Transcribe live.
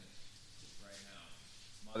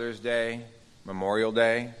Mother's Day, Memorial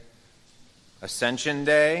Day, Ascension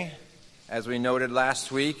Day, as we noted last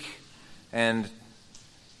week, and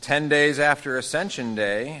 10 days after Ascension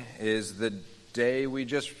Day is the day we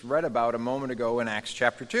just read about a moment ago in Acts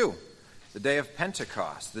chapter 2, the day of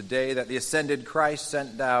Pentecost, the day that the ascended Christ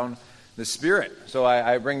sent down the Spirit. So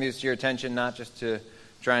I bring these to your attention not just to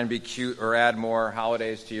try and be cute or add more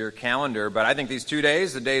holidays to your calendar, but I think these 2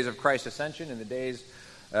 days, the days of Christ's ascension and the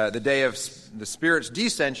day of the Spirit's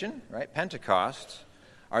descension, right, Pentecost,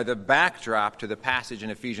 are the backdrop to the passage in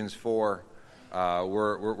Ephesians 4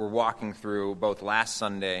 we're walking through both last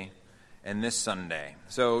Sunday and this Sunday.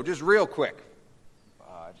 So just real quick,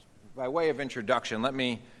 by way of introduction, let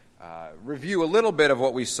me review a little bit of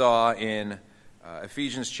what we saw in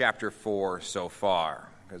Ephesians chapter 4 so far,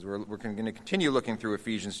 because we're going to continue looking through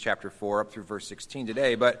Ephesians chapter 4 up through verse 16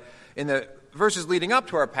 today. But in the verses leading up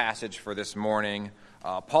to our passage for this morning,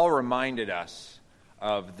 Paul reminded us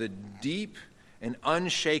of the deep and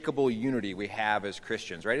unshakable unity we have as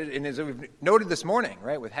Christians, right? And as we've noted this morning,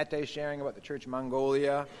 right, with Hete sharing about the Church of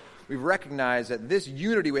Mongolia, we've recognized that this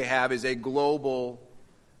unity we have is a global,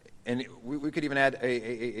 and we could even add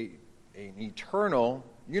an eternal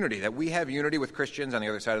unity, that we have unity with Christians on the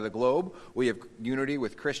other side of the globe. We have unity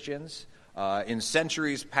with Christians in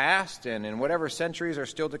centuries past, and in whatever centuries are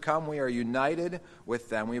still to come, we are united with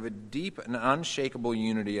them. We have a deep and unshakable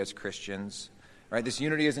unity as Christians. Right? This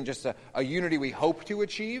unity isn't just a unity we hope to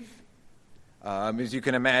achieve. As you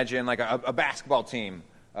can imagine, like a basketball team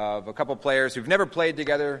of a couple players who've never played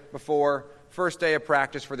together before, first day of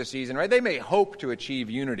practice for the season, right? They may hope to achieve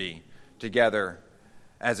unity together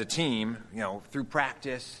as a team, through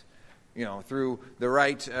practice, through the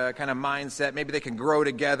right kind of mindset. Maybe they can grow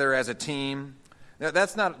together as a team. Now,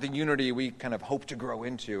 that's not the unity we kind of hope to grow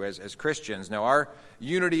into as Christians. No, our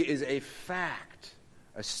unity is a fact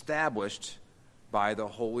established by the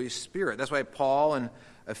Holy Spirit. That's why Paul in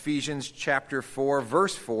Ephesians chapter 4,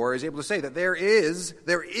 verse 4 is able to say that there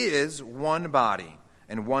is one body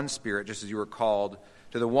and one Spirit, just as you were called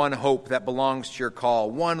to the one hope that belongs to your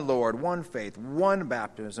call, one Lord, one faith, one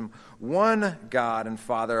baptism, one God and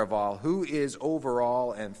Father of all, who is over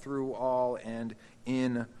all and through all and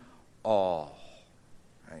in all.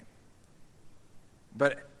 Right?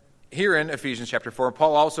 But here in Ephesians chapter 4,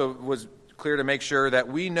 Paul also was clear to make sure that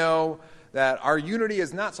we know that our unity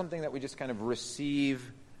is not something that we just kind of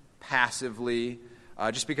receive passively.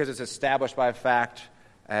 Just because it's established by a fact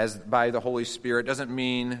as by the Holy Spirit doesn't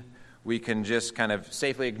mean we can just kind of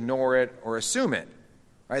safely ignore it or assume it.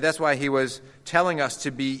 Right? That's why he was telling us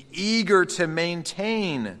to be eager to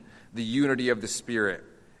maintain the unity of the Spirit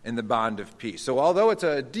in the bond of peace. So although it's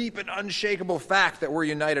a deep and unshakable fact that we're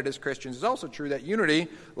united as Christians, it's also true that unity,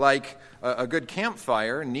 like a good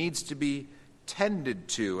campfire, needs to be tended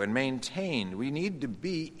to and maintained. We need to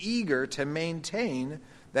be eager to maintain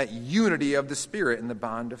that unity of the Spirit in the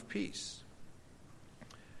bond of peace.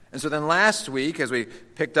 And so then last week, as we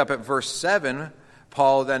picked up at verse 7,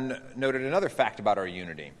 Paul then noted another fact about our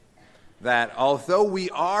unity, that although we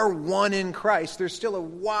are one in Christ, there's still a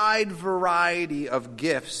wide variety of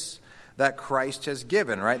gifts that Christ has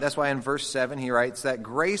given, right? That's why in verse 7 he writes that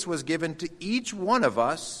grace was given to each one of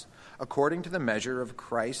us according to the measure of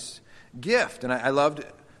Christ's gift. And I loved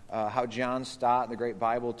how John Stott, the great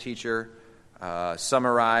Bible teacher,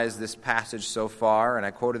 summarized this passage so far, and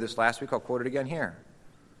I quoted this last week, I'll quote it again here,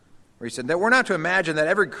 where he said that we're not to imagine that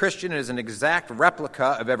every Christian is an exact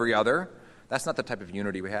replica of every other. That's not the type of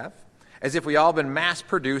unity we have, as if we all been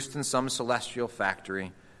mass-produced in some celestial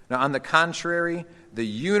factory. Now, on the contrary, the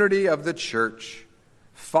unity of the church,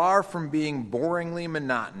 far from being boringly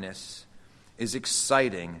monotonous, is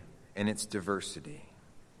exciting in its diversity.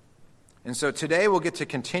 And so today we'll get to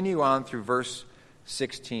continue on through verse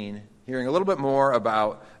 16, hearing a little bit more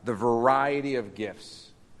about the variety of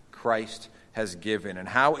gifts Christ has given and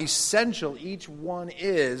how essential each one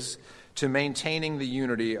is to maintaining the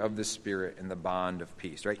unity of the Spirit in the bond of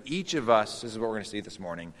peace. Right? Each of us, this is what we're going to see this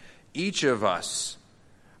morning, each of us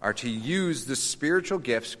are to use the spiritual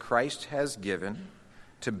gifts Christ has given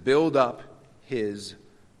to build up his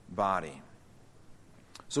body.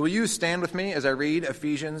 So will you stand with me as I read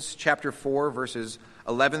Ephesians chapter 4, verses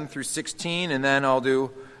 11 through 16, and then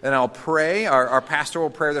I'll pray. Our pastoral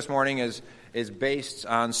prayer this morning is based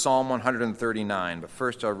on Psalm 139. But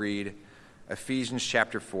first I'll read Ephesians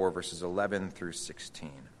chapter 4, verses 11 through 16.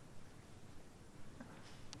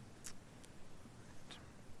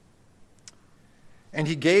 And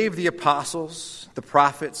he gave the apostles, the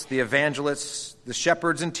prophets, the evangelists, the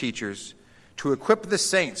shepherds and teachers to equip the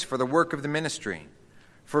saints for the work of the ministry,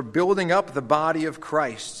 for building up the body of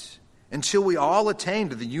Christ until we all attain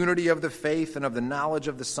to the unity of the faith and of the knowledge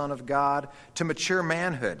of the Son of God, to mature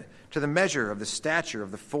manhood, to the measure of the stature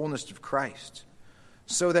of the fullness of Christ,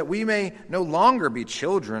 so that we may no longer be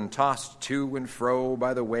children tossed to and fro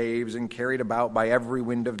by the waves and carried about by every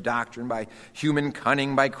wind of doctrine, by human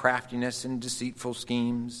cunning, by craftiness and deceitful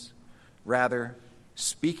schemes. Rather,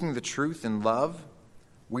 speaking the truth in love,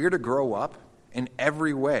 we are to grow up in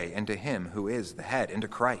every way into him who is the head, into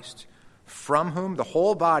Christ, from whom the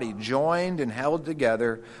whole body, joined and held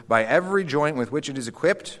together by every joint with which it is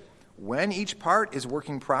equipped, when each part is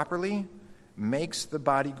working properly, makes the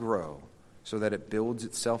body grow so that it builds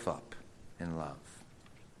itself up in love.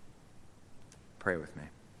 Pray with me.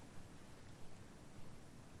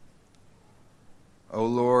 O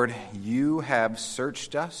Lord, you have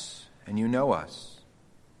searched us and you know us.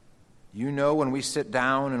 You know when we sit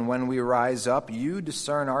down and when we rise up. You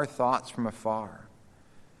discern our thoughts from afar.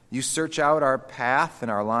 You search out our path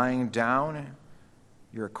and our lying down.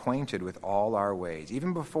 You're acquainted with all our ways.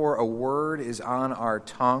 Even before a word is on our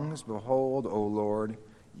tongues, behold, O Lord,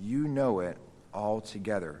 you know it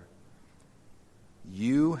altogether.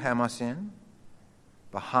 You hem us in,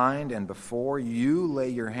 behind and before. You lay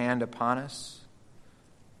your hand upon us.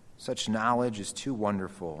 Such knowledge is too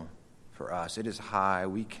wonderful for us. It is high.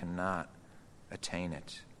 We cannot attain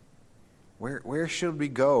it. Where should we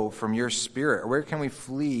go from your spirit? Or where can we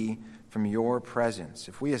flee from your presence?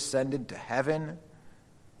 If we ascended to heaven,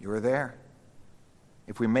 you are there.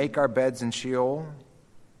 If we make our beds in Sheol,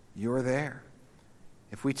 you are there.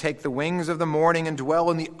 If we take the wings of the morning and dwell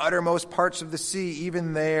in the uttermost parts of the sea,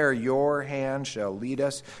 even there your hand shall lead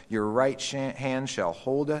us, your right hand shall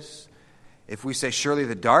hold us. If we say, surely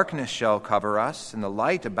the darkness shall cover us, and the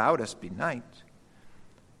light about us be night,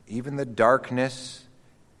 even the darkness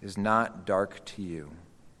is not dark to you.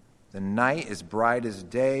 The night is bright as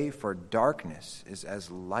day, for darkness is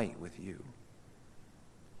as light with you.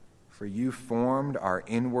 For you formed our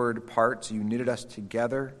inward parts, you knitted us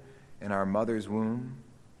together in our mother's womb.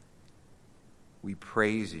 We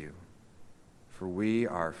praise you, for we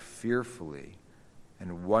are fearfully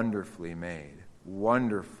and wonderfully made.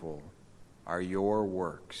 Wonderful are your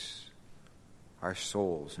works. Our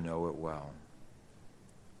souls know it well.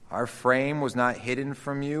 Our frame was not hidden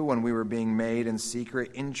from you when we were being made in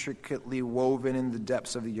secret, intricately woven in the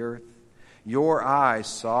depths of the earth. Your eyes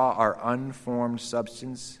saw our unformed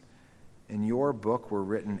substance. In your book were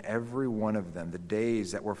written, every one of them, the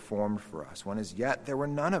days that were formed for us, when as yet there were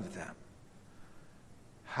none of them.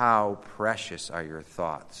 How precious are your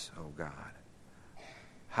thoughts, O God!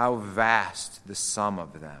 How vast the sum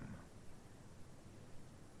of them!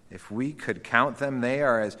 If we could count them, they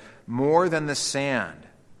are as more than the sand.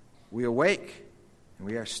 We awake, and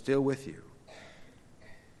we are still with you.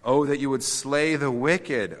 Oh, that you would slay the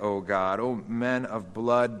wicked, O God. O men of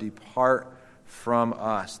blood, depart from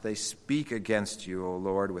us. They speak against you, O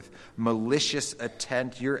Lord, with malicious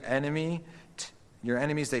intent. Your enemies,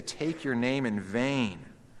 they take your name in vain.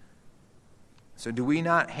 So do we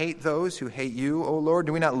not hate those who hate you, O Lord?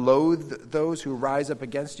 Do we not loathe those who rise up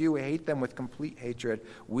against you? We hate them with complete hatred.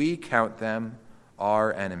 We count them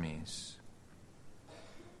our enemies.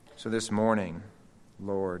 So this morning,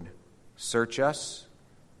 Lord, search us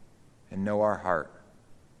and know our heart.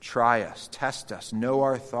 Try us, test us, know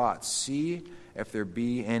our thoughts. See if there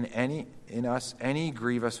be in us any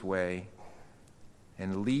grievous way,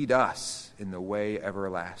 and lead us in the way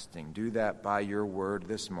everlasting. Do that by your word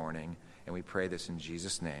this morning, and we pray this in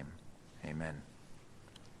Jesus' name. Amen.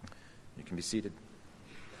 You can be seated.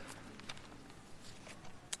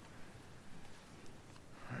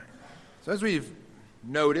 So as we've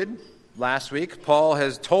noted last week, Paul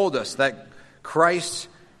has told us that Christ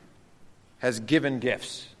has given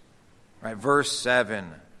gifts. Right? Verse 7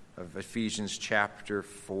 of Ephesians chapter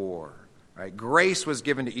 4. Right? Grace was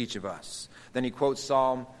given to each of us. Then he quotes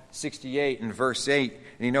Psalm 68 in verse 8,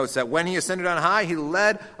 and he notes that when he ascended on high, he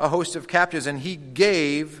led a host of captives, and he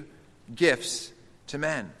gave gifts to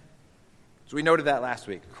men. So we noted that last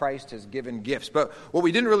week. Christ has given gifts. But what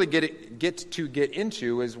we didn't really get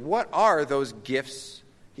into is what are those gifts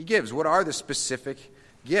he gives? What are the specific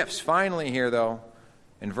gifts? Finally here, though,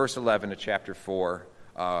 in verse 11 of chapter 4,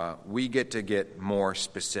 we get more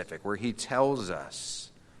specific, where he tells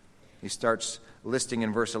us, he starts listing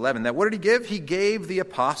in verse 11, that what did he give? He gave the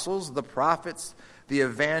apostles, the prophets, the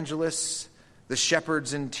evangelists, the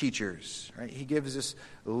shepherds and teachers. Right? He gives this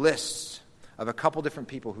list of a couple different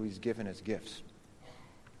people who he's given as gifts.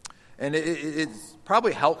 And it's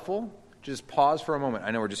probably helpful to just pause for a moment.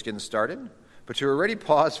 I know we're just getting started, but to already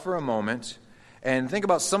pause for a moment and think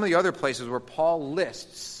about some of the other places where Paul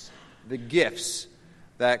lists the gifts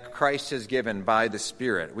that Christ has given by the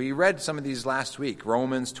Spirit. We read some of these last week.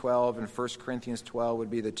 Romans 12 and 1 Corinthians 12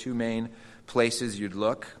 would be the two main places you'd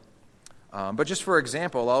look. But just for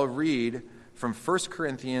example, I'll read from 1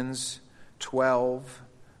 Corinthians 12,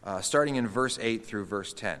 starting in verse 8 through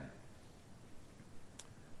verse 10,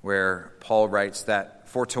 where Paul writes that,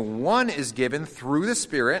 "For to one is given through the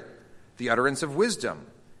Spirit the utterance of wisdom,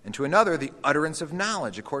 and to another the utterance of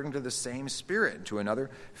knowledge according to the same Spirit, and to another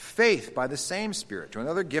faith by the same Spirit, to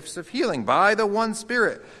another gifts of healing by the one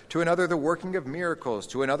Spirit, to another the working of miracles,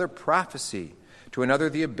 to another prophecy, to another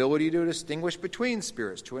the ability to distinguish between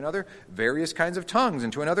spirits, to another various kinds of tongues,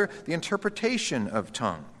 and to another the interpretation of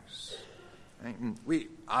tongues." Right? We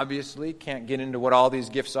obviously can't get into what all these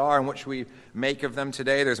gifts are and what we make of them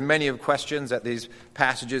today. There's many of questions that these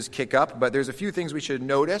passages kick up, but there's a few things we should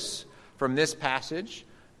notice from this passage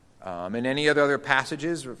and any other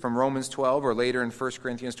passages from Romans 12 or later in 1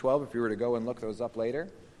 Corinthians 12, if you were to go and look those up later.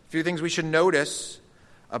 A few things we should notice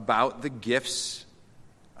about the gifts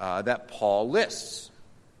that Paul lists.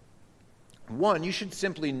 One, you should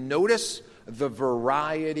simply notice the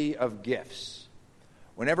variety of gifts.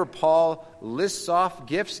 Whenever Paul lists off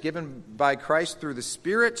gifts given by Christ through the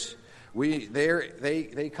Spirit,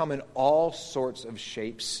 they come in all sorts of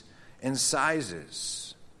shapes and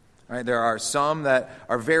sizes. Right? There are some that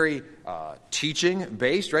are very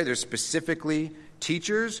teaching-based, right? They're specifically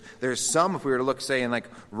teachers. There's some, if we were to look, say, in like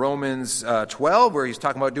Romans 12, where he's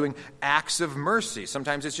talking about doing acts of mercy.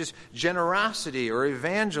 Sometimes it's just generosity or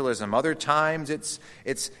evangelism. Other times it's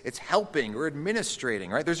helping or administrating,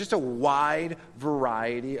 right? There's just a wide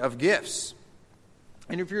variety of gifts.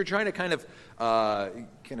 And if you're trying to kind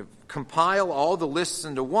of compile all the lists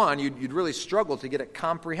into one, you'd really struggle to get a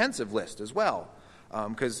comprehensive list as well.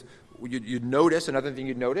 Because you'd notice, another thing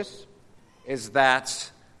you'd notice is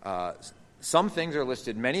that some things are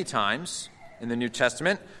listed many times in the New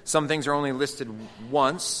Testament. Some things are only listed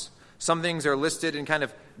once. Some things are listed in kind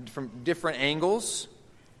of from different angles.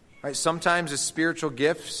 Right? Sometimes the spiritual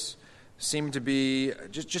gifts seem to be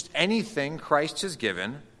just anything Christ has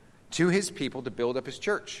given to his people to build up his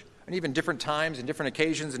church. And even different times and different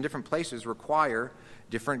occasions and different places require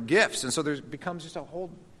different gifts. And so there becomes just a whole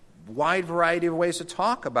wide variety of ways to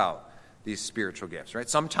talk about these spiritual gifts. Right?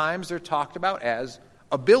 Sometimes they're talked about as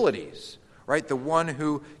abilities. Right? The one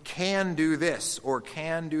who can do this or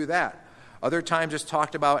can do that. Other times it's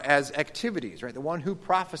talked about as activities, right? The one who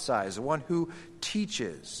prophesies, the one who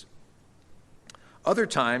teaches. Other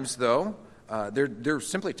times, though, they're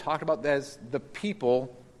simply talked about as the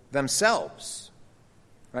people themselves.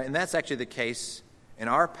 Right? And that's actually the case in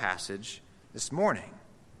our passage this morning.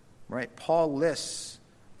 Right? Paul lists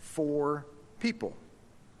 4 people,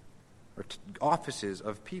 or offices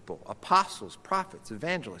of people: apostles, prophets,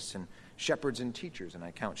 evangelists, and shepherds and teachers. And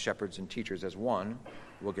I count shepherds and teachers as one.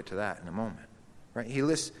 We'll get to that in a moment. Right? He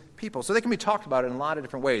lists people. So they can be talked about in a lot of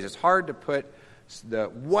different ways. It's hard to put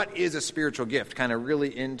what is a spiritual gift kind of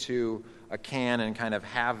really into a can and kind of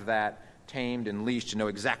have that tamed and leashed to know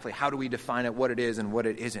exactly how do we define it, what it is and what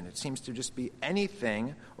it isn't. It seems to just be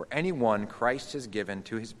anything or anyone Christ has given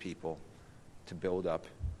to his people to build up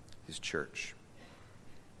his church.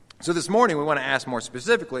 So this morning we want to ask more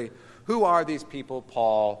specifically, who are these people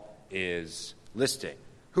Paul is listing?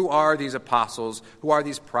 Who are these apostles? Who are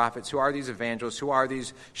these prophets? Who are these evangelists? Who are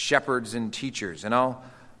these shepherds and teachers? And I'll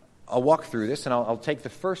walk through this, and I'll take the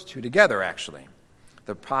first two together, actually,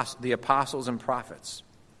 the apostles and prophets.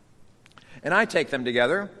 And I take them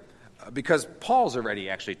together because Paul's already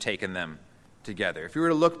actually taken them together. If you were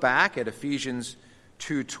to look back at Ephesians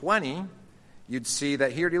 2:20, you'd see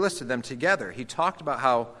that he already listed them together. He talked about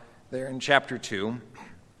how, there in chapter 2,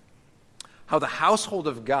 how the household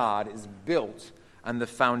of God is built on the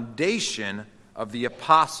foundation of the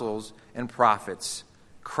apostles and prophets,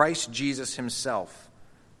 Christ Jesus himself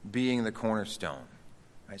being the cornerstone.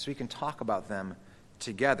 Right? So we can talk about them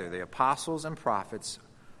together. The apostles and prophets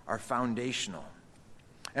are foundational.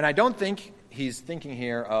 And I don't think he's thinking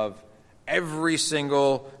here of every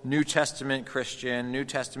single New Testament Christian, New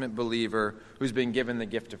Testament believer who's been given the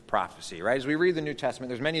gift of prophecy, right? As we read the New Testament,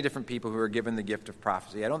 there's many different people who are given the gift of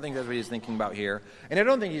prophecy. I don't think that's what he's thinking about here. And I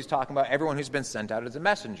don't think he's talking about everyone who's been sent out as a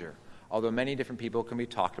messenger, although many different people can be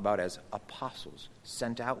talked about as apostles,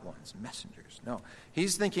 sent out ones, messengers. No,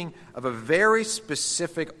 he's thinking of a very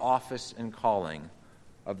specific office and calling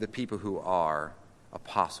of the people who are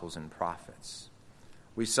apostles and prophets.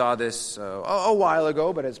 We saw this a while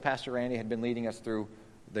ago, but as Pastor Randy had been leading us through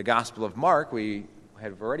the Gospel of Mark, we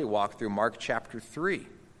had already walked through Mark chapter 3,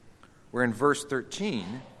 where in verse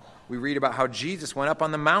 13, we read about how Jesus went up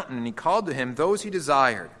on the mountain and he called to him those he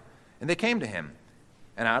desired, and they came to him.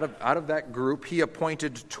 And out of that group, he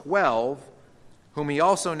appointed 12, whom he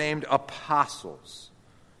also named apostles,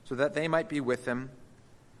 so that they might be with him,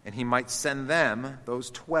 and he might send them, those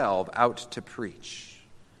 12, out to preach.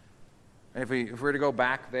 And if we were to go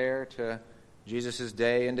back there to Jesus'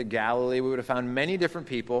 day into Galilee, we would have found many different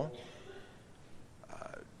people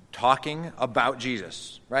talking about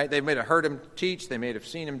Jesus, right? They may have heard him teach. They may have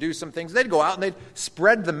seen him do some things. They'd go out and they'd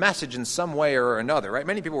spread the message in some way or another, right?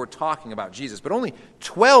 Many people were talking about Jesus, but only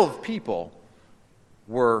 12 people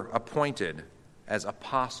were appointed as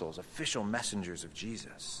apostles, official messengers of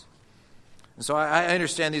Jesus. And so I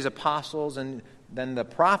understand these apostles and then the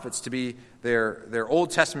prophets to be their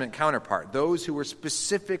Old Testament counterpart, those who were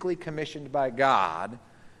specifically commissioned by God,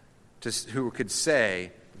 who could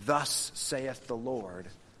say, "Thus saith the Lord,"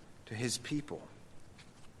 to his people.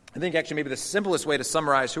 I think actually maybe the simplest way to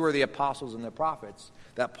summarize who are the apostles and the prophets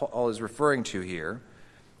that Paul is referring to here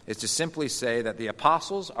is to simply say that the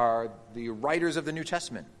apostles are the writers of the New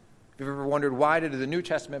Testament. If you've ever wondered why did the New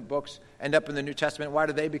Testament books end up in the New Testament, why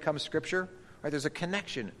do they become Scripture? Right, there's a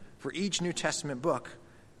connection for each New Testament book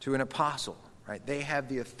to an apostle. Right, they have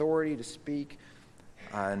the authority to speak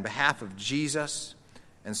on behalf of Jesus.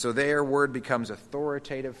 And so their word becomes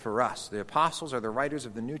authoritative for us. The apostles are the writers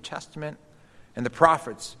of the New Testament, and the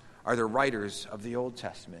prophets are the writers of the Old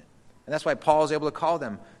Testament. And that's why Paul is able to call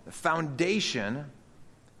them the foundation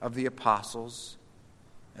of the apostles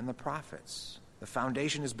and the prophets. The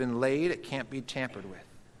foundation has been laid, it can't be tampered with,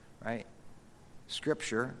 right?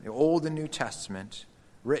 Scripture, the Old and New Testament,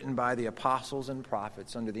 written by the apostles and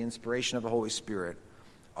prophets under the inspiration of the Holy Spirit,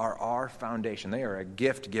 are our foundation. They are a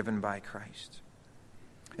gift given by Christ.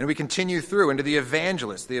 And we continue through into the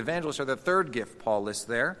evangelists. The evangelists are the third gift Paul lists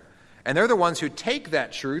there. And they're the ones who take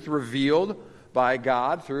that truth revealed by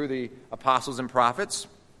God through the apostles and prophets,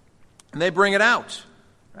 and they bring it out,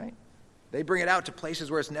 right? They bring it out to places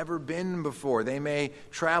where it's never been before. They may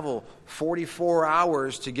travel 44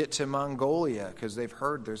 hours to get to Mongolia because they've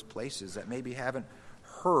heard there's places that maybe haven't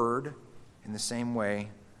heard in the same way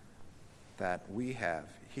that we have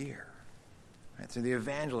here. Right? So the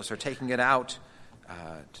evangelists are taking it out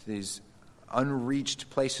to these unreached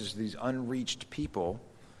places, these unreached people.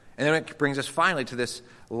 And then it brings us finally to this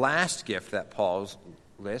last gift that Paul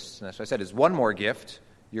lists. And as I said, is one more gift.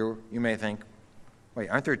 You may think, wait,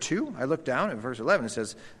 aren't there two? I look down at verse 11. It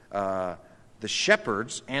says, the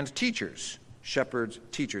shepherds and teachers. Shepherds,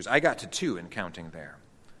 teachers. I got to 2 in counting there.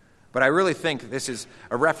 But I really think this is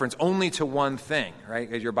a reference only to one thing, right?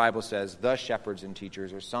 As your Bible says, the shepherds and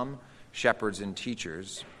teachers, or some shepherds and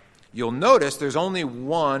teachers. You'll notice there's only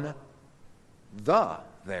one "the"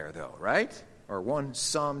 there, though, right? Or one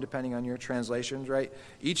 "some," depending on your translations, right?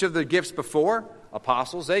 Each of the gifts before,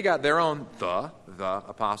 apostles, they got their own the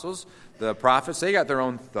apostles. The prophets, they got their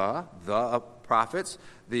own the prophets.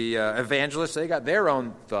 The evangelists, they got their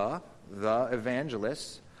own the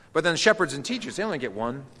evangelists. But then shepherds and teachers, they only get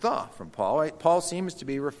one "the" from Paul. Right? Paul seems to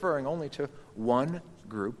be referring only to one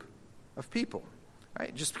group of people.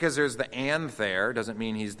 Right? Just because there's the "and" there doesn't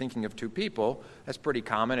mean he's thinking of two people. That's pretty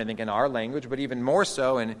common, I think, in our language, but even more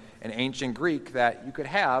so in ancient Greek, that you could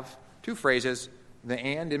have two phrases, the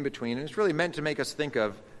 "and" in between, and it's really meant to make us think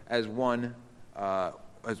of as one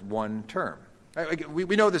term. Right?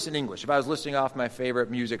 We know this in English. If I was listing off my favorite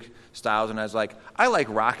music styles and I was like, I like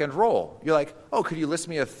rock and roll, you're like, oh, could you list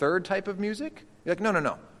me a third type of music? You're like,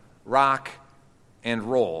 no. Rock and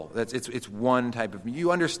roll. It's one type of.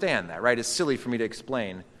 You understand that, right? It's silly for me to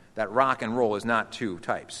explain that rock and roll is not two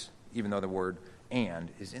types, even though the word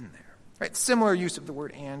 "and" is in there. Right? Similar use of the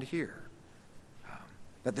word "and" here.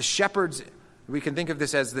 That the shepherds, we can think of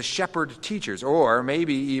this as the shepherd teachers, or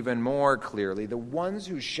maybe even more clearly, the ones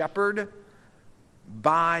who shepherd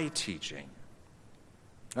by teaching.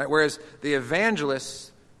 Right? Whereas the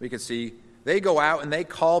evangelists, we could see, they go out and they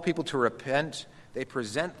call people to repent. They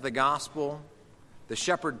present the gospel. The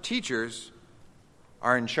shepherd teachers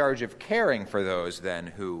are in charge of caring for those then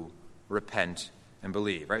who repent and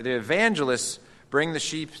believe. Right? The evangelists bring the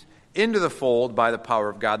sheep into the fold by the power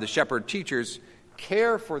of God. The shepherd teachers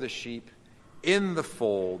care for the sheep in the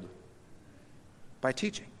fold by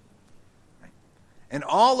teaching. Right? And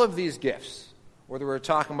all of these gifts, whether we're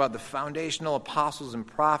talking about the foundational apostles and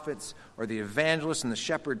prophets or the evangelists and the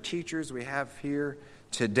shepherd teachers we have here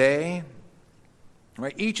today,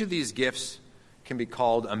 right? Each of these gifts can be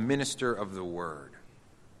called a minister of the word,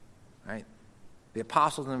 right? The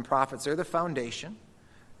apostles and the prophets, they're the foundation.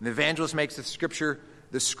 And the evangelist makes the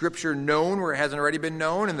scripture known where it hasn't already been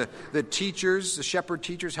known, and the teachers, the shepherd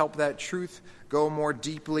teachers, help that truth go more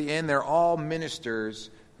deeply in. They're all ministers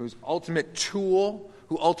whose ultimate tool,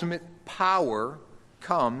 whose ultimate power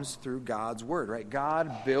comes through God's word, right?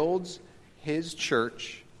 God builds his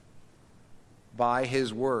church by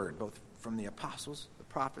his word, both from the apostles, the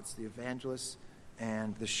prophets, the evangelists,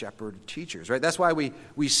 and the shepherd teachers, right? That's why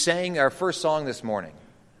we sang our first song this morning.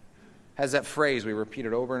 Has that phrase we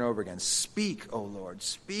repeated over and over again. Speak, O Lord.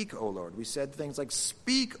 Speak, O Lord. We said things like,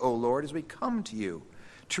 speak, O Lord, as we come to you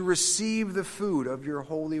to receive the food of your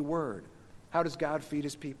holy word. How does God feed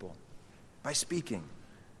his people? By speaking.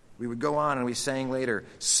 We would go on and we sang later,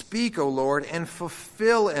 speak, O Lord, and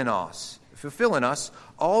fulfill in us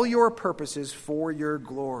all your purposes for your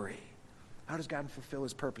glory. How does God fulfill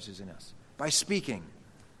his purposes in us? By speaking.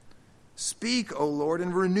 Speak, O Lord,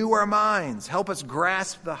 and renew our minds. Help us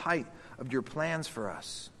grasp the height of your plans for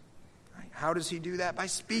us. Right? How does he do that? By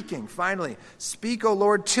speaking. Finally, speak, O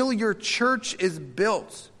Lord, till your church is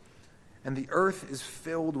built and the earth is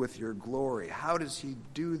filled with your glory. How does he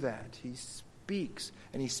do that? He speaks,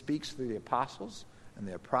 and he speaks through the apostles and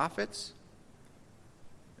the prophets.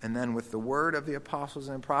 And then with the word of the apostles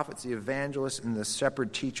and prophets, the evangelists and the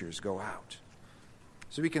shepherd teachers go out.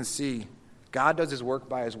 So we can see God does his work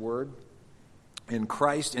by his word, and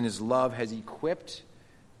Christ in his love has equipped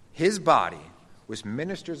his body with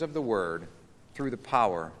ministers of the word through the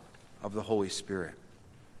power of the Holy Spirit.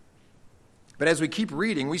 But as we keep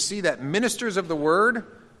reading, we see that ministers of the word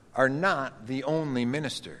are not the only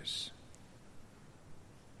ministers.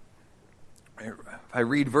 If I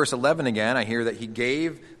read verse 11 again, I hear that he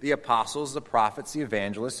gave the apostles, the prophets, the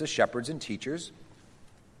evangelists, the shepherds, and teachers.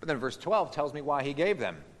 But then verse 12 tells me why he gave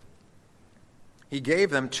them. He gave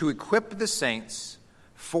them to equip the saints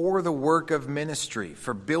for the work of ministry,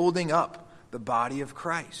 for building up the body of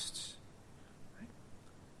Christ.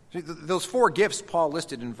 Those four gifts Paul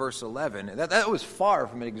listed in verse 11, that was far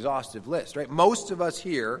from an exhaustive list, right? Most of us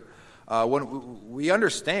here, when we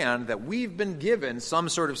understand that we've been given some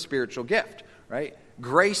sort of spiritual gift, right?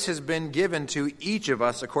 Grace has been given to each of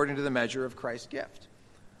us according to the measure of Christ's gift.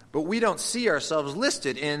 But we don't see ourselves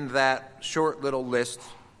listed in that short little list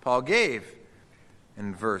Paul gave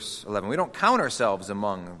in verse 11. We don't count ourselves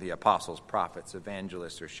among the apostles, prophets,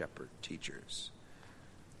 evangelists, or shepherd teachers.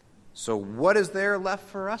 So what is there left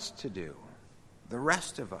for us to do, the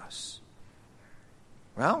rest of us?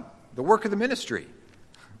 Well, the work of the ministry.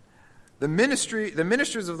 The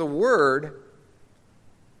ministers of the word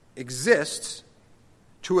exists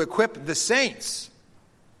to equip the saints,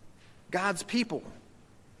 God's people,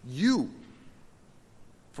 you,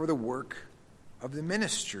 for the work of the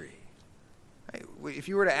ministry. If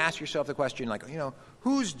you were to ask yourself the question, like,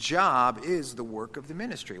 whose job is the work of the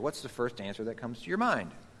ministry? What's the first answer that comes to your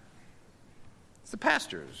mind? It's the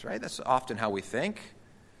pastors, right? That's often how we think.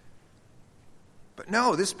 But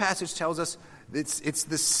no, this passage tells us it's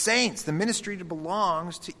the saints. The ministry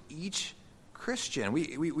belongs to each Christian.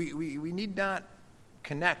 We need not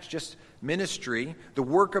connect just ministry, the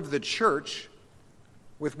work of the church,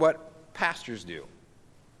 with what pastors do,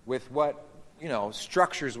 with what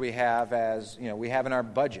structures we have we have in our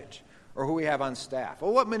budget, or who we have on staff.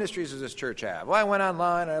 Well, what ministries does this church have? Well, I went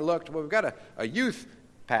online and I looked. Well, we've got a youth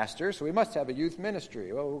pastor, so we must have a youth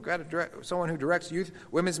ministry. Well, we've got someone who directs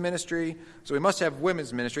women's ministry, so we must have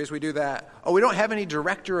women's ministry, so we do that. Oh, we don't have any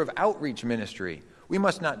director of outreach ministry. We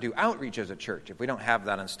must not do outreach as a church if we don't have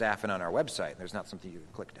that on staff and on our website. There's not something you can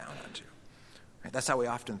click down onto. Right? That's how we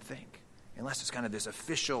often think. Unless it's kind of this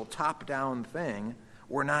official top-down thing,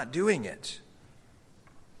 we're not doing it.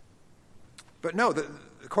 But no,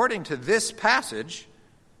 according to this passage,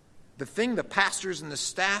 the thing the pastors and the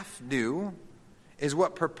staff do is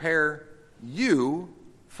what prepare you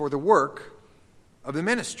for the work of the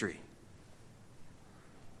ministry.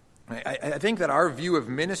 I think that our view of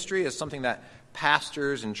ministry as something that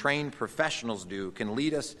pastors and trained professionals do can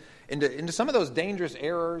lead us into some of those dangerous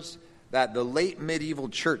errors that the late medieval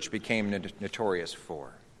church became notorious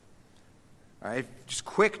for. All right, just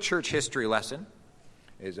quick church history lesson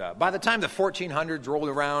is by the time the 1400s rolled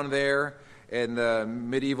around there in the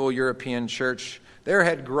medieval European church, there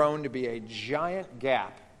had grown to be a giant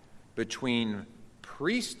gap between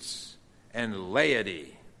priests and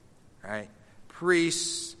laity, right?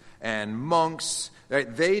 Priests and monks,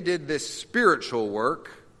 right? They did this spiritual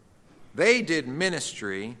work. They did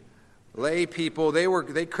ministry. Lay people,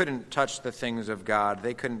 they couldn't touch the things of God.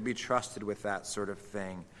 They couldn't be trusted with that sort of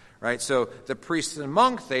thing, right? So the priests and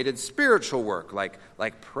monks, they did spiritual work, like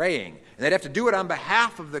praying. And they'd have to do it on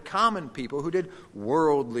behalf of the common people who did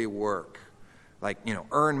worldly work.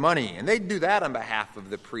 earn money. And they'd do that on behalf of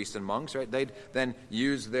the priests and monks, right? They'd then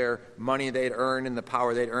use their money they'd earned and the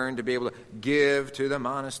power they'd earned to be able to give to the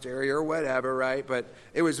monastery or whatever, right? But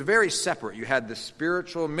it was very separate. You had the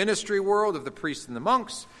spiritual ministry world of the priests and the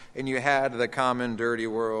monks, and you had the common dirty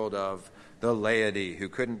world of the laity who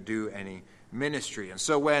couldn't do any ministry. And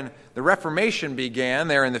so when the Reformation began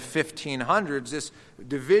there in the 1500s, this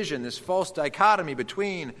division, this false dichotomy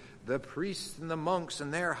between the priests and the monks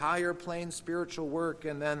and their higher plane spiritual work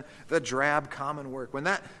and then the drab common work, when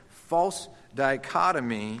that false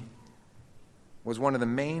dichotomy was one of the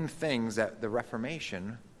main things that the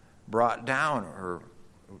Reformation brought down or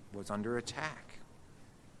was under attack.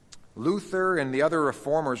 Luther and the other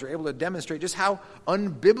reformers were able to demonstrate just how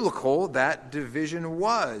unbiblical that division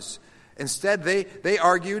was. Instead, they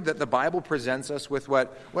argued that the Bible presents us with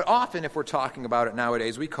what often, if we're talking about it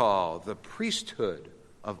nowadays, we call the priesthood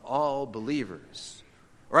of all believers.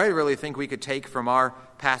 Or I really think we could take from our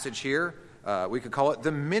passage here, we could call it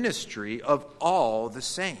the ministry of all the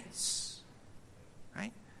saints.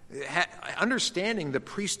 Right? Understanding the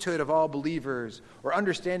priesthood of all believers or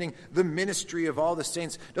understanding the ministry of all the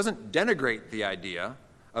saints doesn't denigrate the idea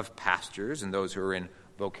of pastors and those who are in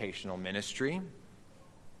vocational ministry.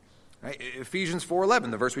 Right? Ephesians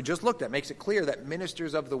 4:11, the verse we just looked at, makes it clear that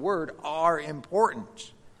ministers of the word are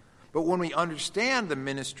important. But when we understand the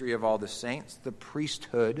ministry of all the saints, the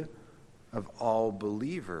priesthood of all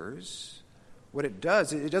believers, what it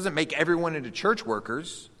does, it doesn't make everyone into church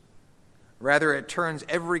workers. Rather, it turns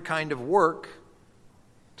every kind of work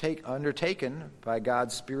undertaken by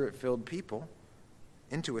God's Spirit-filled people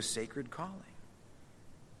into a sacred calling.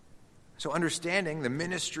 So understanding the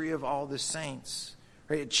ministry of all the saints,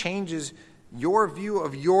 right, it changes your view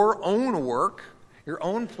of your own work, your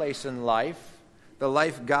own place in life, the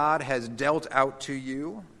life God has dealt out to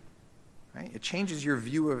you. Right? It changes your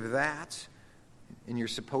view of that in your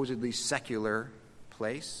supposedly secular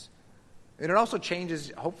place. And it also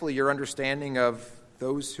changes, hopefully, your understanding of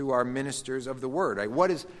those who are ministers of the word. Right?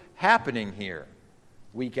 What is happening here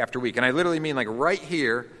week after week? And I literally mean like right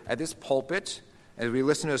here at this pulpit as we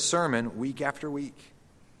listen to a sermon week after week.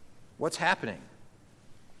 What's happening?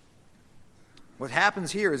 What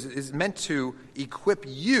happens here is meant to equip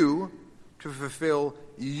you to fulfill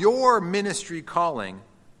your ministry calling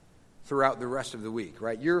throughout the rest of the week,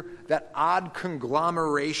 right? You're that odd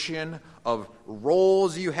conglomeration of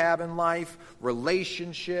roles you have in life,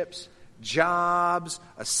 relationships, jobs,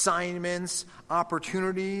 assignments,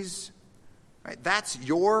 opportunities, right? That's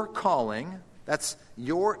your calling. That's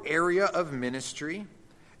your area of ministry.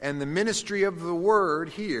 And the ministry of the word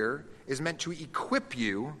here is meant to equip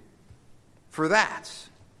you for that.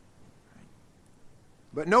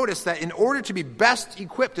 But notice that in order to be best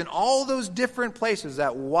equipped in all those different places,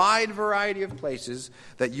 that wide variety of places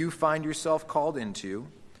that you find yourself called into,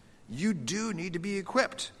 you do need to be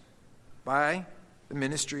equipped by the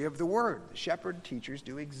ministry of the word. The shepherd teachers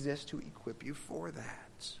do exist to equip you for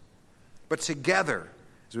that. But together,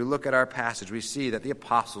 as we look at our passage, we see that the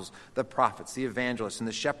apostles, the prophets, the evangelists, and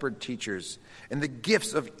the shepherd teachers, and the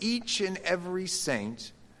gifts of each and every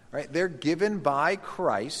saint, right, they're given by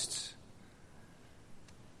Christ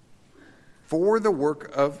for the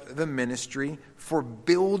work of the ministry, for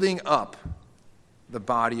building up the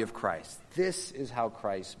body of Christ. This is how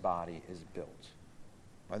Christ's body is built,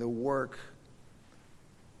 by the work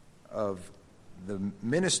of the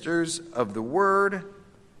ministers of the word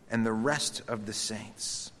and the rest of the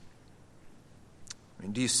saints. I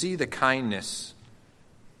mean, do you see the kindness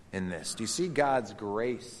in this? Do you see God's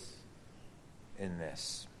grace in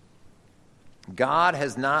this? God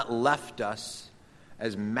has not left us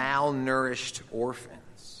as malnourished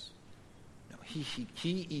orphans. No,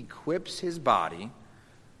 he equips his body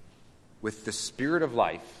with the spirit of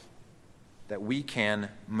life that we can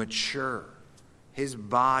mature. His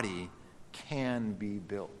body can be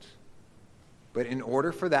built. But in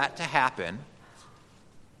order for that to happen,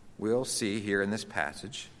 we'll see here in this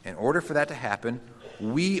passage, in order for that to happen,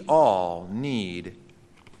 we all need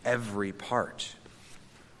every part.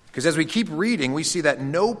 Because as we keep reading, we see that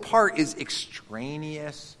no part is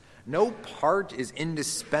extraneous, no part is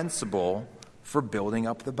indispensable for building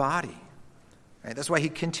up the body. Right? That's why he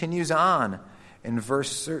continues on in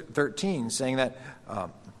verse 13, saying that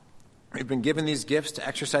we've been given these gifts to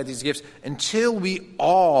exercise these gifts until we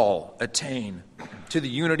all attain to the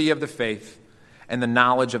unity of the faith and the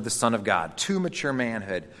knowledge of the Son of God, to mature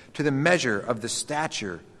manhood, to the measure of the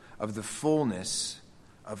stature of the fullness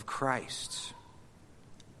of Christ.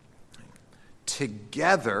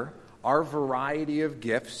 Together, our variety of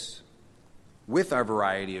gifts, with our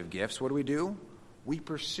variety of gifts, what do? we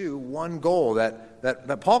pursue one goal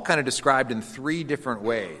that Paul kind of described in three different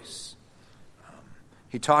ways.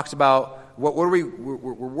 He talks about we're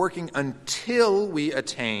working until we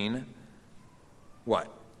attain what?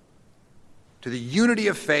 To the unity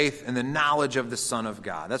of faith and the knowledge of the Son of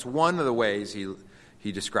God. That's one of the ways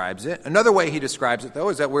he describes it. Another way he describes it, though,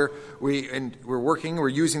 is that we're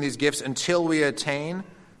using these gifts until we attain,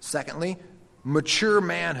 secondly, mature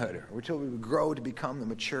manhood, or until we grow to become the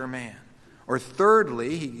mature man. Or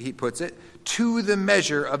thirdly, he puts it, to the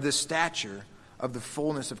measure of the stature of the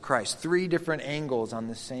fullness of Christ. Three different angles on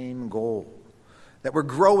the same goal. That we're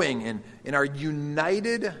growing in our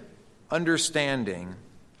united understanding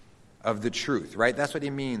of the truth, right? That's what he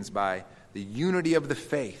means by the unity of the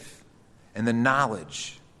faith and the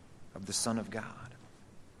knowledge of the Son of God.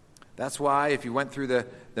 That's why if you went through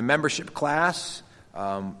the membership class,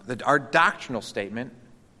 our doctrinal statement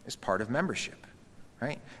is part of membership.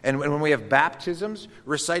 Right? And when we have baptisms,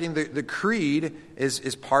 reciting the creed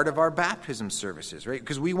is part of our baptism services, right?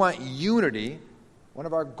 Because we want unity. One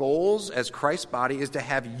of our goals as Christ's body is to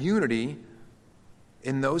have unity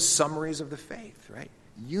in those summaries of the faith, right?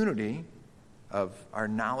 Unity of our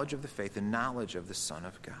knowledge of the faith and knowledge of the Son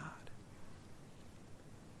of God.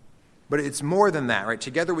 But it's more than that, right?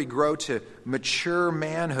 Together we grow to mature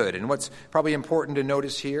manhood. And what's probably important to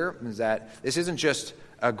notice here is that this isn't just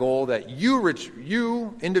a goal that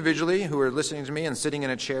you individually who are listening to me and sitting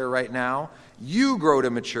in a chair right now, you grow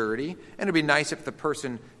to maturity. And it'd be nice if the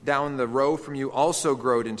person down the row from you also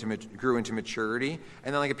grew into maturity.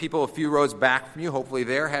 And then like people a few rows back from you, hopefully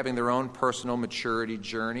they're having their own personal maturity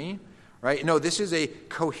journey. Right? No, this is a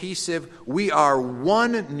cohesive, we are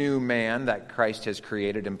one new man that Christ has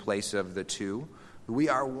created in place of the two. We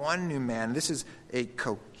are one new man. This is a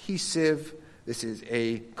cohesive, this is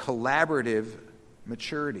a collaborative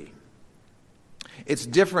maturity. It's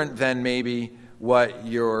different than maybe what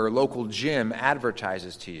your local gym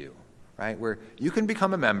advertises to you, right? Where you can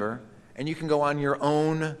become a member and you can go on your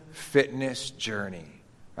own fitness journey,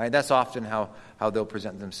 right? That's often how they'll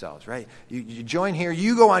present themselves, right? You join here,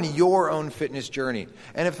 you go on your own fitness journey.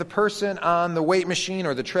 And if the person on the weight machine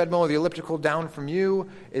or the treadmill or the elliptical down from you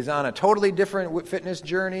is on a totally different fitness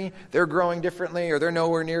journey, they're growing differently, or they're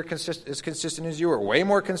nowhere near as consistent as you, or way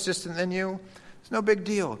more consistent than you, it's no big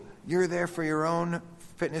deal. You're there for your own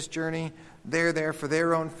fitness journey. They're there for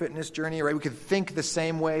their own fitness journey, right? We could think the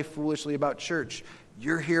same way foolishly about church.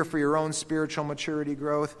 You're here for your own spiritual maturity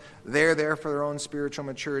growth. They're there for their own spiritual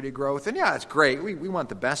maturity growth. And yeah, it's great. We want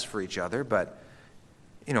the best for each other, but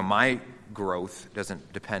my growth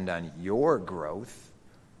doesn't depend on your growth.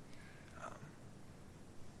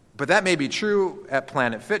 But that may be true at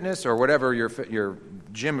Planet Fitness or whatever your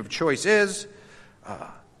gym of choice is.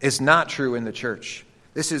 It's not true in the church.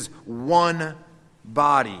 This is one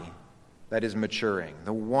body that is maturing,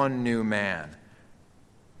 the one new man.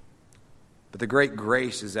 But the great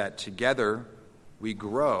grace is that together we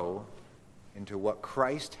grow into what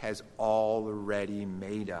Christ has already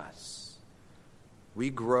made us. We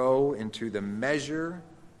grow into the measure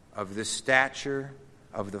of the stature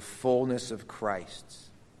of the fullness of Christ.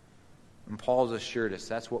 And Paul's assured us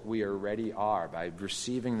that's what we already are by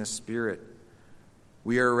receiving the Spirit.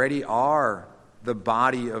 We already are the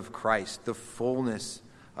body of Christ, the fullness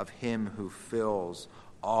of Him who fills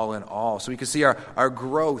all in all. So we can see our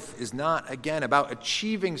growth is not, again, about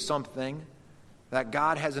achieving something that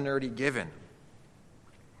God hasn't already given.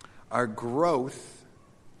 Our growth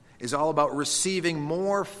is all about receiving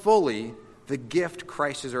more fully the gift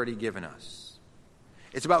Christ has already given us.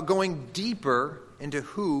 It's about going deeper into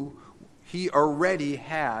who He already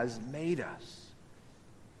has made us.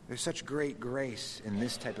 There's such great grace in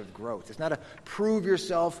this type of growth. It's not a prove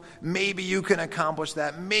yourself, maybe you can accomplish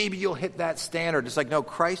that, maybe you'll hit that standard. It's like, no,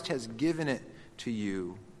 Christ has given it to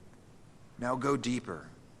you. Now go deeper.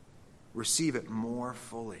 Receive it more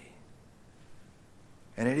fully.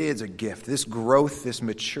 And it is a gift. This growth, this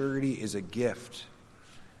maturity is a gift.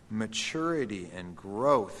 Maturity and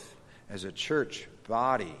growth as a church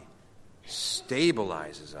body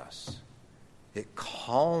stabilizes us. It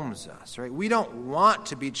calms us, right? We don't want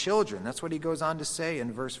to be children. That's what he goes on to say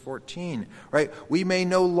in verse 14, right? We may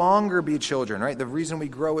no longer be children, right? The reason we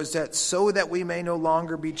grow is that so that we may no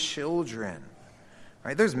longer be children,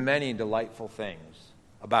 right? There's many delightful things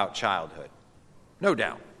about childhood, no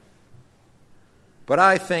doubt. But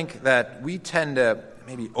I think that we tend to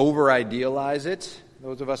maybe over-idealize it,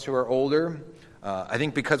 those of us who are older. I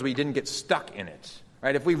think because we didn't get stuck in it.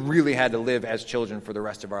 Right? If we really had to live as children for the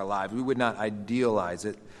rest of our lives, we would not idealize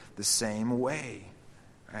it the same way.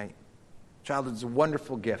 Right? Childhood is a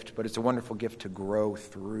wonderful gift, but it's a wonderful gift to grow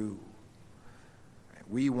through. Right?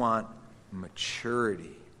 We want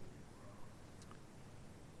maturity.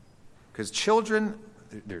 Because children,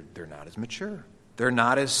 they're not as mature. They're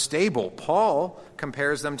not as stable. Paul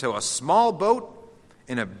compares them to a small boat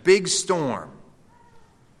in a big storm.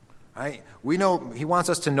 Right? We know he wants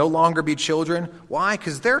us to no longer be children. Why?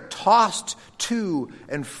 Because they're tossed to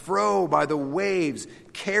and fro by the waves,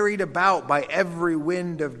 carried about by every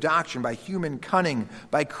wind of doctrine, by human cunning,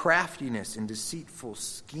 by craftiness and deceitful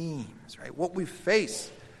schemes. Right? What we face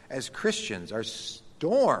as Christians are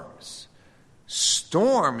storms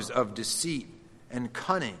of deceit and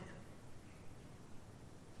cunning.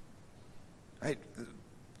 Right?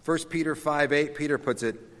 1 Peter 5:8, Peter puts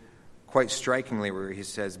it quite strikingly where he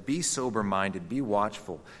says, "Be sober-minded, be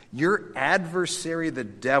watchful. Your adversary, the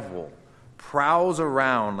devil, prowls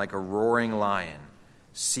around like a roaring lion,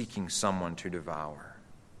 seeking someone to devour."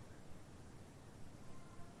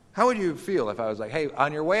 How would you feel if I was like, hey,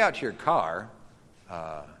 on your way out to your car,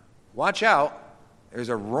 watch out, there's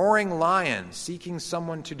a roaring lion seeking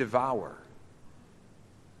someone to devour?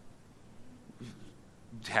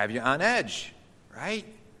 Have you on edge, right?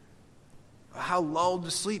 How lulled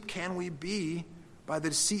to sleep can we be by the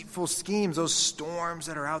deceitful schemes, those storms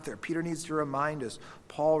that are out there? Peter needs to remind us.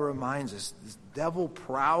 Paul reminds us. This devil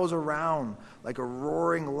prowls around like a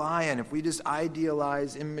roaring lion. If we just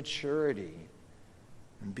idealize immaturity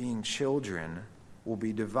and being children, we'll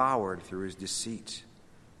be devoured through his deceit.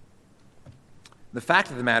 The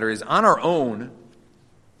fact of the matter is, on our own,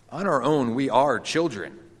 we are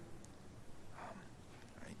children.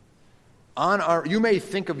 You may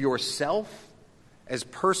think of yourself as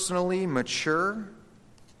personally mature,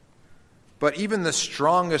 but even the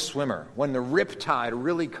strongest swimmer, when the riptide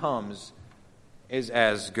really comes, is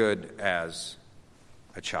as good as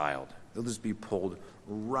a child. They'll just be pulled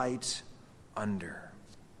right under.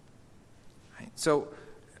 Right? So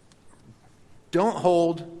don't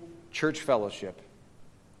hold church fellowship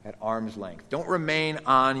at arm's length. Don't remain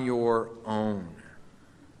on your own.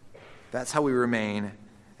 That's how we remain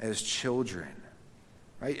as children,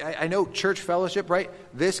 right? I know church fellowship, right?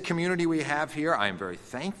 This community we have here, I am very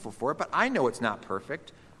thankful for it, but I know it's not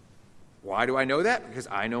perfect. Why do I know that? Because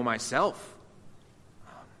I know myself.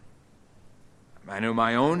 I know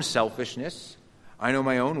my own selfishness. I know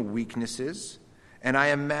my own weaknesses. And I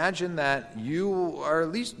imagine that you are at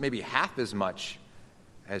least maybe half as much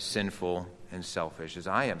as sinful and selfish as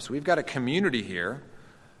I am. So we've got a community here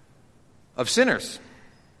of sinners.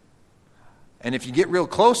 And if you get real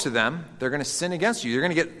close to them, they're going to sin against you.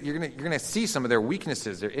 You're going to see some of their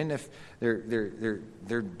weaknesses. They're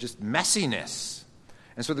just messiness.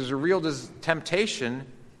 And so there's a real temptation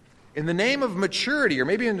in the name of maturity, or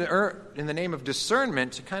maybe in the name of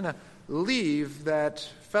discernment, to kind of leave that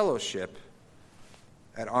fellowship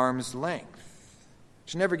at arm's length.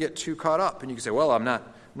 To never get too caught up. And you can say, well, I'm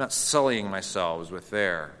not sullying myself with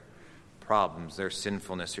their problems, their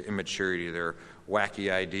sinfulness, their immaturity, their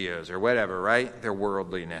wacky ideas, or whatever, right? Their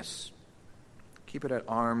worldliness. Keep it at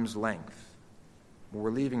arm's length.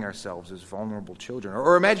 We're leaving ourselves as vulnerable children.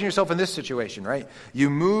 Or imagine yourself in this situation, right? You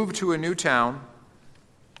move to a new town,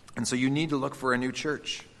 and so you need to look for a new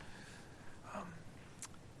church.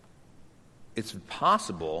 It's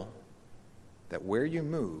possible that where you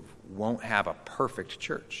move won't have a perfect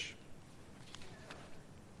church.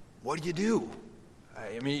 What do?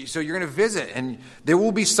 I mean, so you're going to visit, and there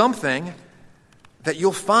will be something that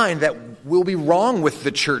you'll find that will be wrong with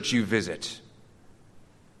the church you visit.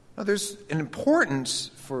 Now, there's an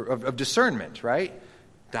importance of discernment, right?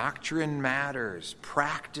 Doctrine matters.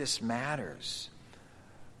 Practice matters.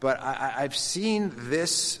 But I've seen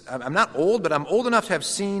this. I'm not old, but I'm old enough to have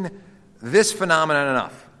seen this phenomenon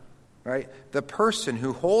enough, right? The person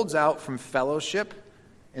who holds out from fellowship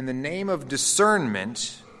in the name of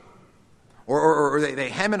discernment, or they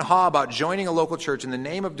hem and haw about joining a local church in the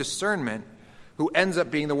name of discernment, who ends up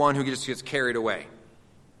being the one who just gets carried away.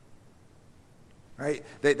 Right?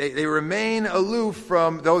 They remain aloof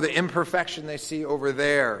from, though, the imperfection they see over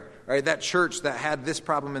there. Right? That church that had this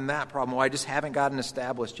problem and that problem, well, I just haven't gotten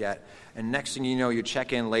established yet. And next thing you know, you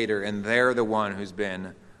check in later, and they're the one who's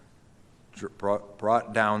been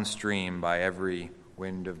brought downstream by every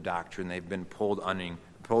wind of doctrine. They've been pulled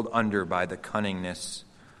under by the cunningness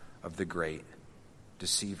of the great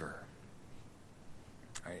deceiver.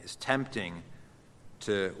 Right? It's tempting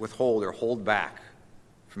to withhold or hold back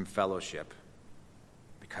from fellowship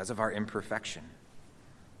because of our imperfection.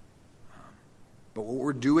 But what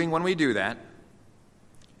we're doing when we do that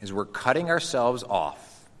is we're cutting ourselves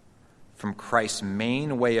off from Christ's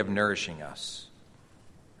main way of nourishing us,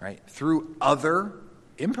 right? Through other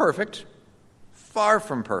imperfect, far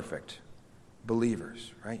from perfect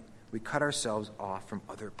believers, right? we cut ourselves off from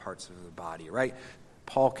other parts of the body, right?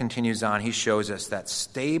 Paul continues on. He shows us that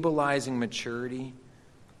stabilizing maturity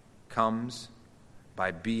comes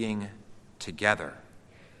by being together.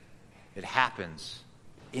 It happens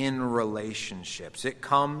in relationships. It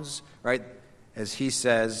comes, right, as he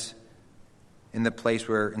says, in the place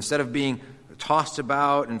where instead of being tossed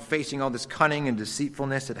about and facing all this cunning and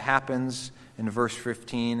deceitfulness, it happens in verse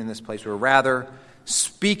 15 in this place where rather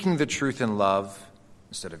speaking the truth in love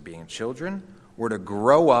instead of being children, we're to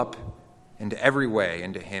grow up into every way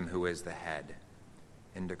into him who is the head,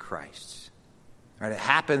 into Christ. Right? It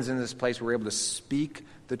happens in this place where we're able to speak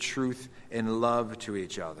the truth in love to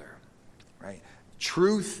each other. Right?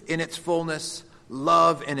 Truth in its fullness,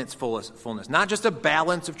 love in its fullness. Not just a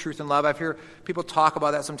balance of truth and love. I've heard people talk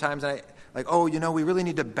about that sometimes. And we really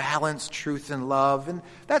need to balance truth and love. And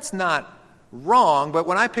that's not wrong, but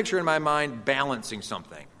when I picture in my mind balancing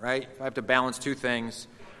something, right? If I have to balance two things,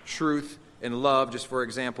 truth and love, just for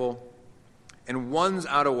example, and one's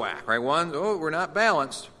out of whack, right? We're not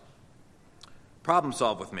balanced. Problem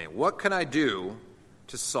solve with me. What can I do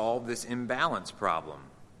to solve this imbalance problem?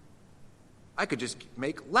 I could just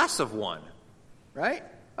make less of one, right?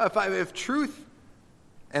 If truth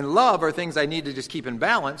and love are things I need to just keep in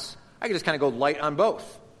balance, I could just kind of go light on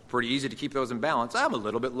both. Pretty easy to keep those in balance. I'm a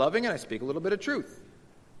little bit loving and I speak a little bit of truth.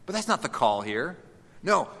 But that's not the call here.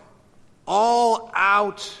 No, all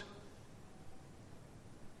out,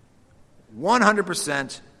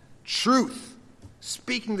 100% truth.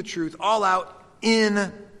 Speaking the truth, all out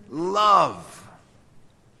in love.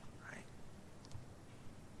 Right?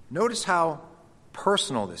 Notice how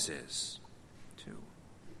personal this is, too.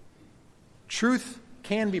 Truth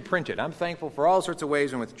can be printed. I'm thankful for all sorts of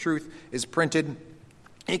ways in which truth is printed.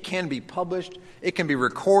 It can be published. It can be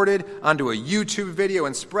recorded onto a YouTube video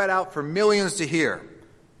and spread out for millions to hear.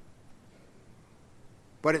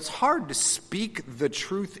 But it's hard to speak the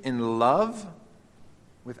truth in love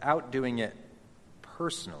without doing it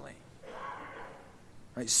personally.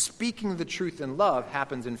 Right? Speaking the truth in love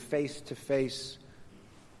happens in face-to-face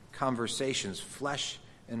conversations, flesh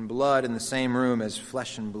and blood in the same room as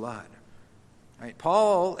flesh and blood. Right?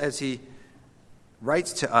 Paul, as he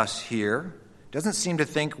writes to us here, doesn't seem to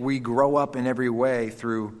think we grow up in every way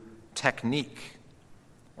through technique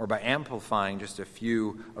or by amplifying just a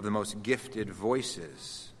few of the most gifted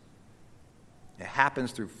voices. It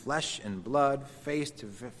happens through flesh and blood,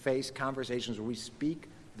 face-to-face conversations where we speak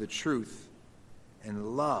the truth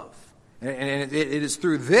in love. And it is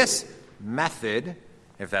through this method,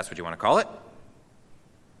 if that's what you want to call it,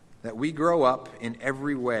 that we grow up in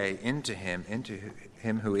every way into him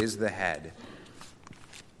who is the head,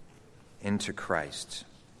 into Christ.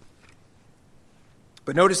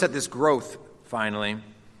 But notice that this growth, finally,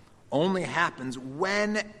 only happens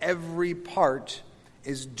when every part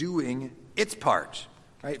is doing its part.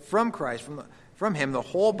 Right? From Christ, from him, the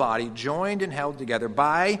whole body, joined and held together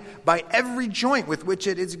by every joint with which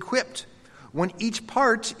it is equipped. When each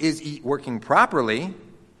part is working properly,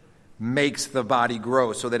 makes the body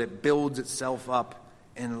grow so that it builds itself up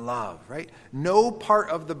in love, right? No part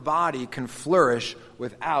of the body can flourish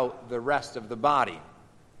without the rest of the body.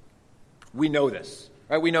 We know this,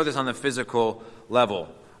 right? We know this on the physical level.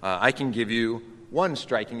 I can give you one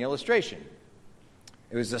striking illustration.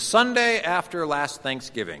 It was the Sunday after last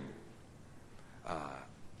Thanksgiving.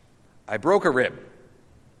 I broke a rib.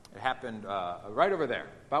 It happened right over there,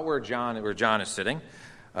 about where John is sitting.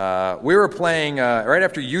 We were playing right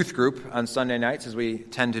after youth group on Sunday nights, as we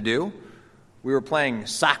tend to do. We were playing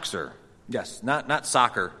Soxer. Yes, not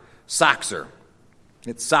soccer, Soxer.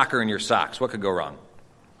 It's soccer in your socks. What could go wrong?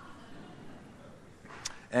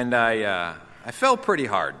 And I fell pretty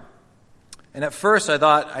hard. And at first I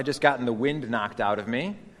thought I'd just gotten the wind knocked out of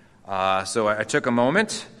me. So I took a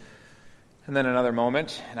moment, and then another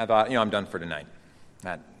moment, and I thought, I'm done for tonight.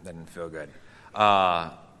 That didn't feel good.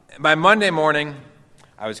 By Monday morning,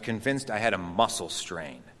 I was convinced I had a muscle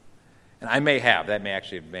strain. And I may have. That may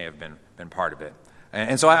have been part of it.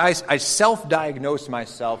 And so I self-diagnosed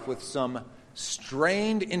myself with some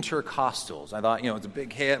strained intercostals. I thought, it's a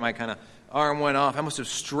big hit. My kind of arm went off. I must have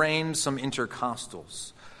strained some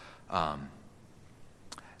intercostals.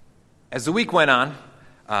 As the week went on,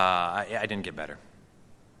 I didn't get better.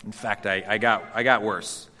 In fact, I got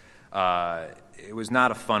worse. It was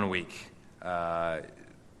not a fun week.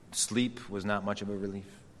 Sleep was not much of a relief.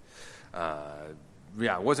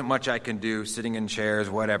 It wasn't much I can do, sitting in chairs,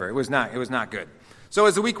 whatever. It was not good. So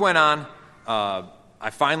as the week went on, I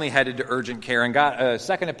finally headed to urgent care and got a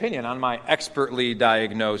second opinion on my expertly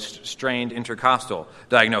diagnosed strained intercostal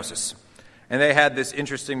diagnosis. And they had this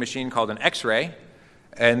interesting machine called an X-ray,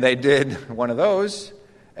 and they did one of those,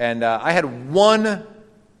 And I had one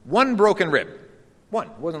broken rib. One.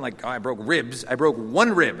 It wasn't like, I broke ribs. I broke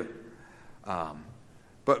one rib.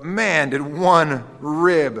 But man, did one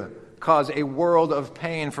rib cause a world of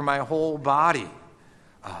pain for my whole body.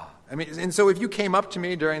 And so if you came up to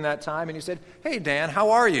me during that time and you said, "Hey, Dan,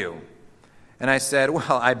 how are you?" And I said,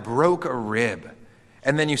 "Well, I broke a rib."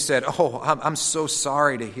 And then you said, "Oh, I'm so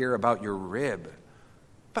sorry to hear about your rib.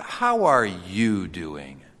 But how are you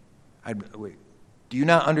doing?" Wait, do you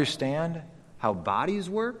not understand how bodies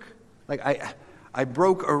work? Like, I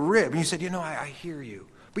broke a rib. And you said, I hear you.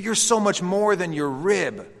 But you're so much more than your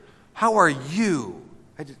rib. How are you?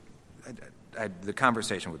 The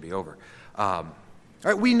conversation would be over. All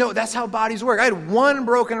right, we know that's how bodies work. I had one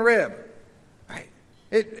broken rib. Right?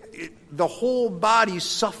 The whole body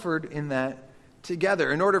suffered in that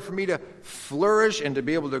together. In order for me to flourish and to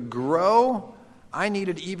be able to grow, I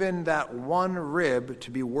needed even that one rib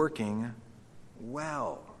to be working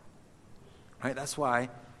well. Right? That's why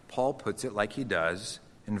Paul puts it like he does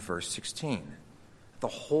in verse 16. The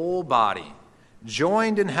whole body,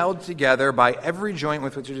 joined and held together by every joint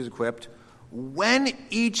with which it is equipped, when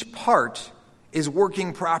each part is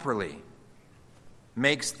working properly,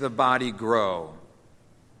 makes the body grow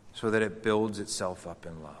so that it builds itself up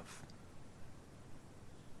in love.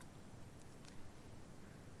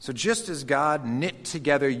 So just as God knit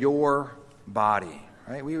together your body,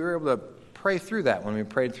 right? We were able to pray through that when we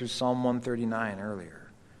prayed through Psalm 139 earlier,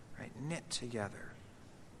 right? Knit together.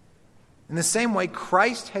 In the same way,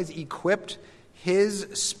 Christ has equipped his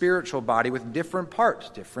spiritual body with different parts,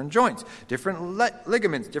 different joints, different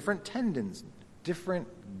ligaments, different tendons, different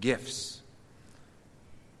gifts.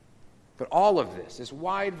 But all of this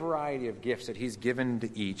wide variety of gifts that he's given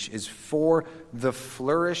to each, is for the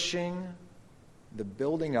flourishing, the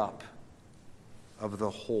building up of the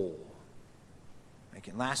whole. Like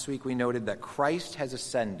last week we noted that Christ has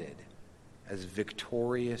ascended as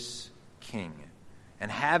victorious King. And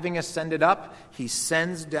having ascended up, he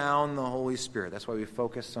sends down the Holy Spirit. That's why we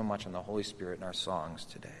focus so much on the Holy Spirit in our songs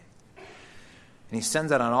today. And he sends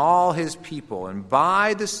that on all his people. And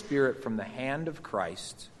by the Spirit from the hand of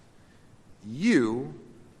Christ, you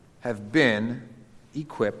have been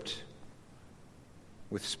equipped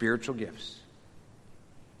with spiritual gifts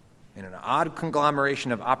in an odd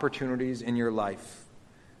conglomeration of opportunities in your life.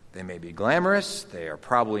 They may be glamorous. They are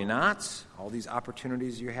probably not, all these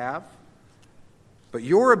opportunities you have. But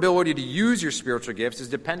your ability to use your spiritual gifts is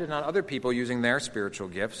dependent on other people using their spiritual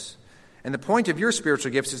gifts. And the point of your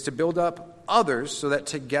spiritual gifts is to build up others so that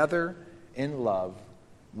together in love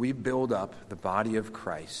we build up the body of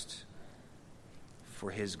Christ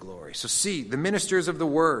for his glory. So see, the ministers of the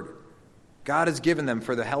word, God has given them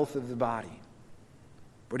for the health of the body.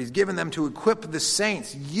 But he's given them to equip the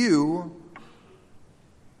saints, you,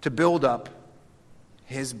 to build up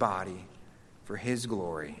his body for his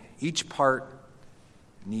glory. Each part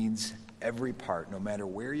needs every part, no matter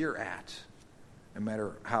where you're at, no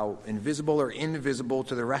matter how invisible or invisible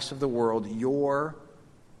to the rest of the world your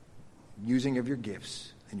using of your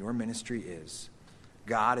gifts and your ministry is.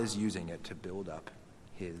 God is using it to build up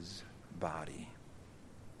his body.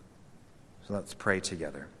 So let's pray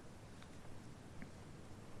together.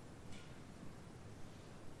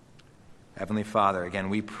 Heavenly Father, again,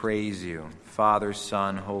 we praise you, Father,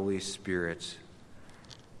 Son, Holy Spirit,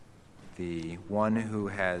 the one who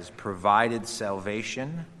has provided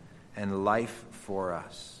salvation and life for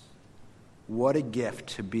us. What a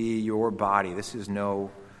gift to be your body. This is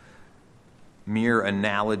no mere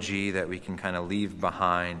analogy that we can kind of leave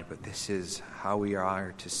behind, but this is how we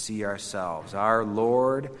are to see ourselves. Our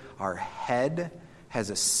Lord, our head, has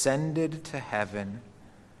ascended to heaven,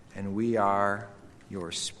 and we are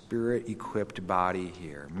your Spirit-equipped body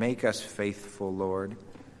here. Make us faithful, Lord.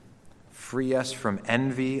 Free us from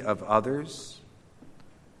envy of others.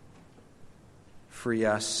 Free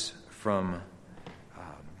us from,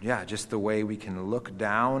 just the way we can look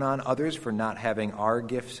down on others for not having our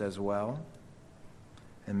gifts as well.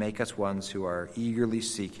 And make us ones who are eagerly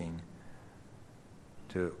seeking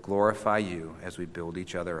to glorify you as we build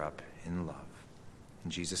each other up in love.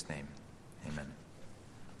 In Jesus' name, amen.